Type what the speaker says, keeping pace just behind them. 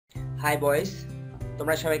High বয়েস,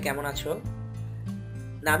 তোমরা সবাই কেমন আছো?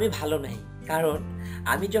 না, আমি ভালো নাই। কারণ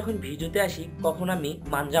আমি যখন ভিডিওতে আসি কখন আমি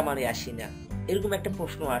মানজা মারে আসি না, এরকম একটা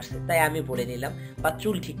প্রশ্ন আসছে, তাই আমি বলে নিলাম। বা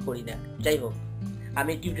চুল ঠিক করি না। যাই হোক,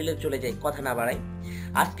 আমি টিউটোরিয়ালে চলে যাই, কথা না বাড়াই।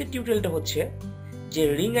 আজকের টিউটোরিয়ালটা হচ্ছে যে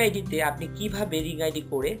রিং আইডিতে আপনি কিভাবে রিং আইডি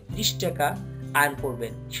করে 30 টাকা আর্ন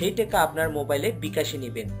করবেন। সেই টাকা আপনার মোবাইলে বিকাশে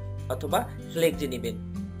নেবেন অথবা ফ্লেক্সে নেবেন।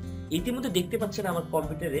 ইতিমধ্যে দেখতে পাচ্ছেন আমার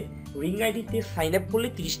কম্পিউটারে রিং আইডিতে সাইন আপ করলে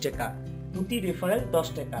 30 টাকা, প্রতি রেফারেল 10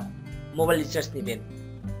 টাকা মোবাইল রিচার্জ নেবেন।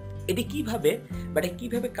 এটি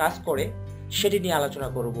কিভাবে কাজ করে সেটি নিয়ে আলোচনা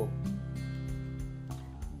করব।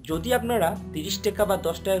 যদি আপনারা 30 টাকা বা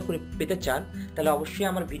 10 টাকা করে পেতে চান তাহলে অবশ্যই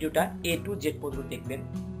আমার ভিডিওটা A to Z পর্যন্ত দেখবেন।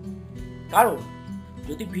 কারণ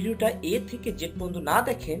যদি ভিডিওটা A থেকে Z পর্যন্ত না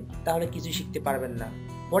দেখেন তাহলে কিছু শিখতে পারবেন না,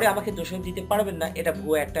 পরে আমাকে দোষারোপ দিতে পারবেন না এটা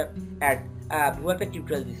ভুয়া একটা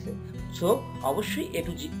টিউটোরিয়াল দিচ্ছে। সো অবশ্যই A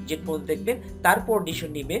to Z পর্যন্ত দেখবেন, তারপর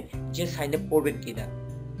ডিসিশন নেবেন যে সাইন আপ করবেন কিনা।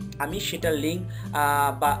 আমি সেটার লিঙ্ক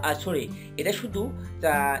এটা শুধু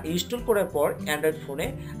ইনস্টল করার পর অ্যান্ড্রয়েড ফোনে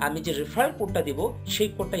আমি যে রেফারেল কোডটা দেব সেই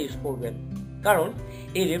কোডটা ইউজ করবেন। কারণ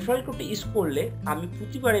এই রেফারেল কোডটা ইউজ করলে আমি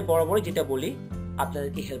প্রতিবারে বরাবর যেটা বলি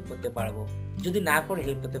আপনাদেরকে হেল্প করতে পারবো, যদি না করে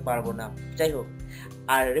হেল্প করতে পারবো না। যাই হোক,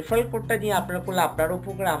 আর রেফারেল কোডটা নিয়ে আপনারা করলে আপনারও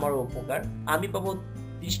উপকার আমারও উপকার। আমি পাবো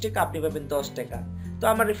 30 টাকা, আপনি পাবেন 10 টাকা। তো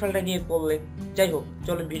আমার রেফারেলটা নিয়ে করলেন। যাই হোক,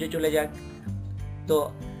 চলুন ভিডিও চলে যাক। তো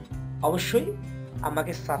অবশ্যই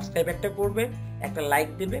আমাকে সাবস্ক্রাইব একটা করবেন, একটা লাইক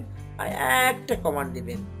দেবেন আর একটা কমেন্ট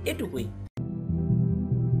দেবেন, এটুকুই।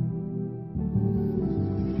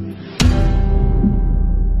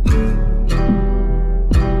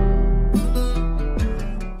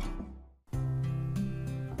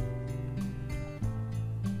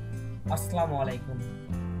 আসসালামু আলাইকুম,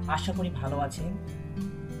 আশা করি ভালো আছেন।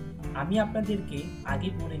 আমি আপনাদেরকে আগে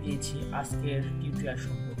বলে দিয়েছি আজকের টিউটোরিয়াল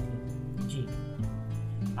সম্পর্কে।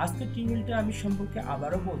 আজকের টিউটোরিয়ালটা আমি সম্পর্কে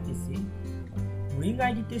আবারও বলতেছি। রিং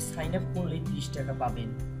আইডিতে সাইন আপ করলে 30 টাকা পাবেন,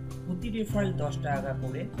 প্রতি রেফারেল 10 টাকা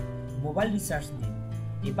করে মোবাইল রিচার্জ দিন।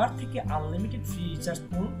 এবার থেকে আনলিমিটেড ফ্রি রিচার্জ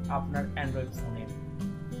করুন আপনার অ্যান্ড্রয়েড ফোনে।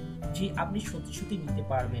 আপনি সত্যি নিতে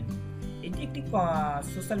পারবেন। এটি একটি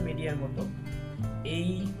সোশ্যাল মিডিয়ার মতো। এই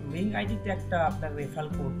রিং আইডিতে একটা আপনার রেফারেল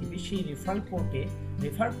কোড দিবে, সেই রেফারেল কোডে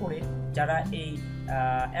রেফার করে যারা এই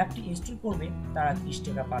অ্যাপটি ইনস্টল করবে তারা 30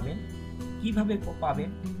 টাকা পাবেন। কিভাবে পাবেন,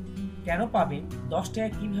 কেন পাবেন, 10 টাকা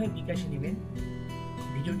কিভাবে বিকাশে নেবেন,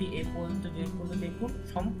 ভিডিওটি এই পর্যন্ত দেখুন,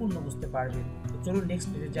 সম্পূর্ণ বুঝতে পারবেন। তো চলুন নেক্সট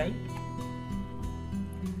পেজে যাই।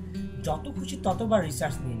 যত খুশি ততবার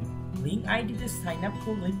রিচার্জ নিন। রিং আইডিতে সাইন আপ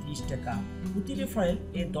করবে 30 টাকা, প্রতি রেফারেল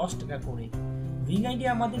 10 টাকা করে। রিং আইডি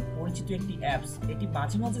আমাদের পরিচিত একটি অ্যাপস। এটি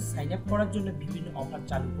মাঝে মাঝে সাইন আপ করার জন্য বিভিন্ন অফার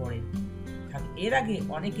চালু করে। এর আগে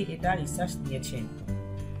অনেকে এটা রিসার্চ নিয়েছেন।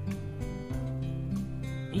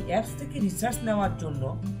 এই অ্যাপস থেকে রিসার্চ নেওয়ার জন্য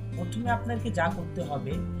প্রথমে আপনাকে যা করতে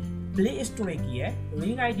হবে, প্লে স্টোরে গিয়ে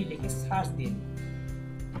রিং আইডি লিখে সার্চ দিন,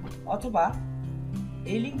 অথবা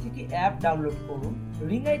এই লিঙ্ক থেকে অ্যাপ ডাউনলোড করুন।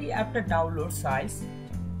 রিং আইডি অ্যাপটা ডাউনলোড সাইজ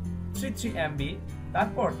 33 MB।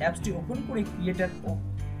 তারপর অ্যাপসটি ওপেন করে ক্রিয়েটার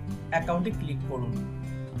অ্যাকাউন্টে ক্লিক করুন।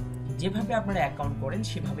 যেভাবে আপনারা অ্যাকাউন্ট করেন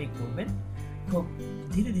সেভাবেই করবেন, খুব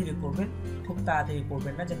ধীরে ধীরে করবেন, খুব তাড়াতাড়ি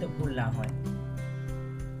করবেন না, যাতে ভুল না হয়।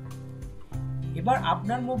 এবার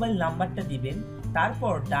আপনার মোবাইল নাম্বারটা দিবেন,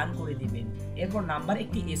 তারপর ডান করে দিবেন। এরপর নাম্বার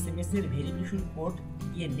একটি SMS এর ভেরিফিকেশন কোড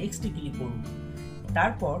দিয়ে নেক্সটে ক্লিক করুন।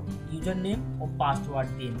 তারপর ইউজার নেম ও পাসওয়ার্ড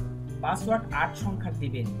দিন। পাসওয়ার্ড 8 সংখ্যার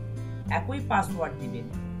দিবেন, একই পাসওয়ার্ড দিবেন।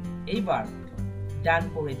 এইবার ডান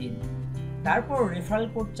করে দিন। তারপর রেফারেল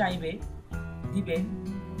কোড চাইবে, দিবেন।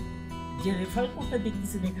 যে রেফারেল কোডটা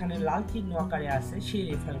দেখতেছেন এখানে লাল চিহ্ন আকারে আছে, সেই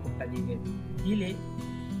রেফারেল কোডটা দিবেন। দিলে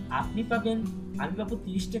আপনি পাবেন, আমি পাবো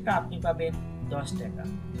 30 টাকা, আপনি পাবেন 10 টাকা।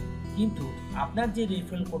 কিন্তু আপনার যে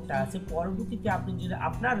রেফারেল কোডটা আছে, পরবর্তীতে আপনি যদি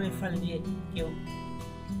আপনার রেফারেল দিয়ে কেউ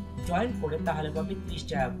জয়েন করে তাহলে পাবেন 30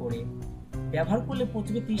 টাকা করে। ব্যবহার করলে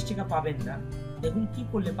প্রথমে 30 টাকা পাবেন না, দেখুন কি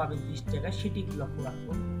করলে পাবেন 30 টাকা সেটি লক্ষ্য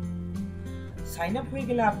রাখুন। সাইন আপ হয়ে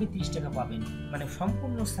গেলে আপনি 30 টাকা পাবেন, মানে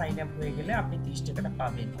সম্পূর্ণ সাইন আপ হয়ে গেলে আপনি 30 টাকাটা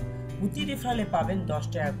পাবেন। প্রতি রেফারেলে পাবেন 10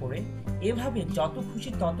 টাকা করে। এভাবে যত খুশি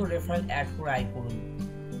তত রেফারেল অ্যাড করে আয় করুন।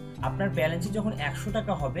 আপনার ব্যালেন্সে যখন 100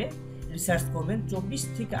 টাকা হবে, রিসার্চ করবেন, 24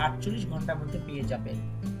 থেকে 48 ঘন্টার মধ্যে পেয়ে যাবেন।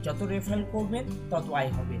 যত রেফারেল করবেন তত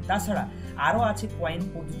আয় হবে। তাছাড়া আরও আছে কয়েন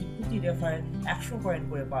পদ্ধতি, প্রতি রেফারেল 100 কয়েন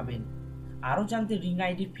করে পাবেন। আরও জানতে রিং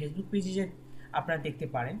আইডির ফেসবুক পেজে আপনারা দেখতে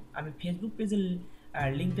পারেন। আমি ফেসবুক পেজের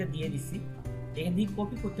লিঙ্কটা দিয়ে দিছি, এখান থেকে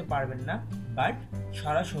কপি করতে পারবেন না, বাট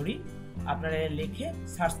সরাসরি আপনারা লিখে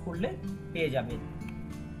সার্চ করলে পেয়ে যাবেন।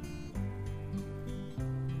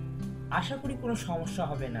 আশা করি কোনো সমস্যা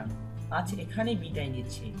হবে না। আজ এখানেই বিদায়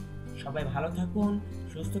নিচ্ছি। সবাই ভালো থাকুন,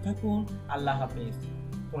 সুস্থ থাকুন। আল্লাহ হাফেজ।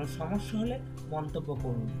 কোনো সমস্যা হলে মন্তব্য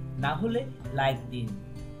করুন, না হলে লাইক দিন,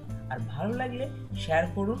 আর ভালো লাগলে শেয়ার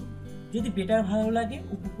করুন। যদি বেটার ভালো লাগে,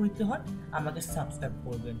 উপকৃত হন, আমাকে সাবস্ক্রাইব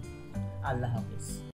করবেন। আল্লাহ হাফেজ।